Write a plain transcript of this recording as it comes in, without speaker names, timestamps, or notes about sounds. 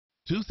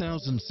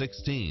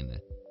2016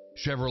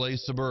 Chevrolet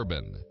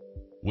Suburban.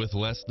 With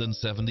less than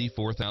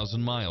 74,000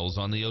 miles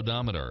on the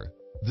odometer,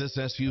 this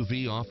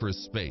SUV offers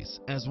space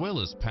as well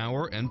as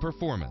power and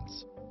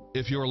performance.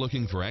 If you're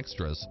looking for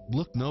extras,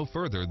 look no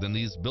further than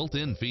these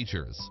built-in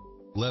features: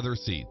 leather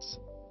seats,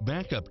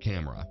 backup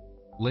camera,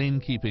 lane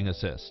keeping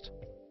assist,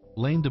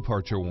 lane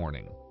departure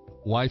warning,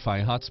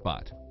 Wi-Fi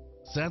hotspot,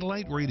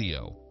 satellite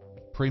radio,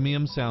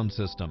 premium sound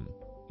system,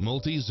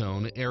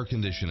 multi-zone air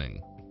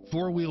conditioning,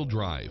 four-wheel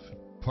drive,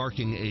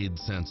 parking aid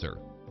sensor,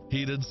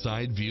 heated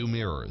side view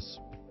mirrors,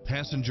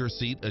 passenger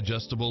seat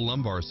adjustable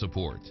lumbar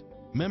support,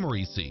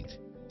 memory seat,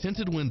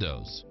 tinted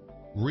windows,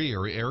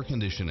 rear air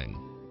conditioning.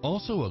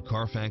 Also a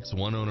Carfax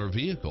one-owner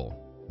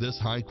vehicle, this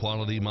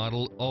high-quality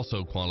model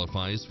also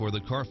qualifies for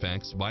the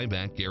Carfax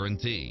buyback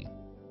guarantee.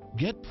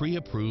 Get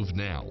pre-approved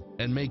now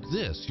and make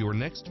this your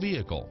next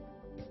vehicle.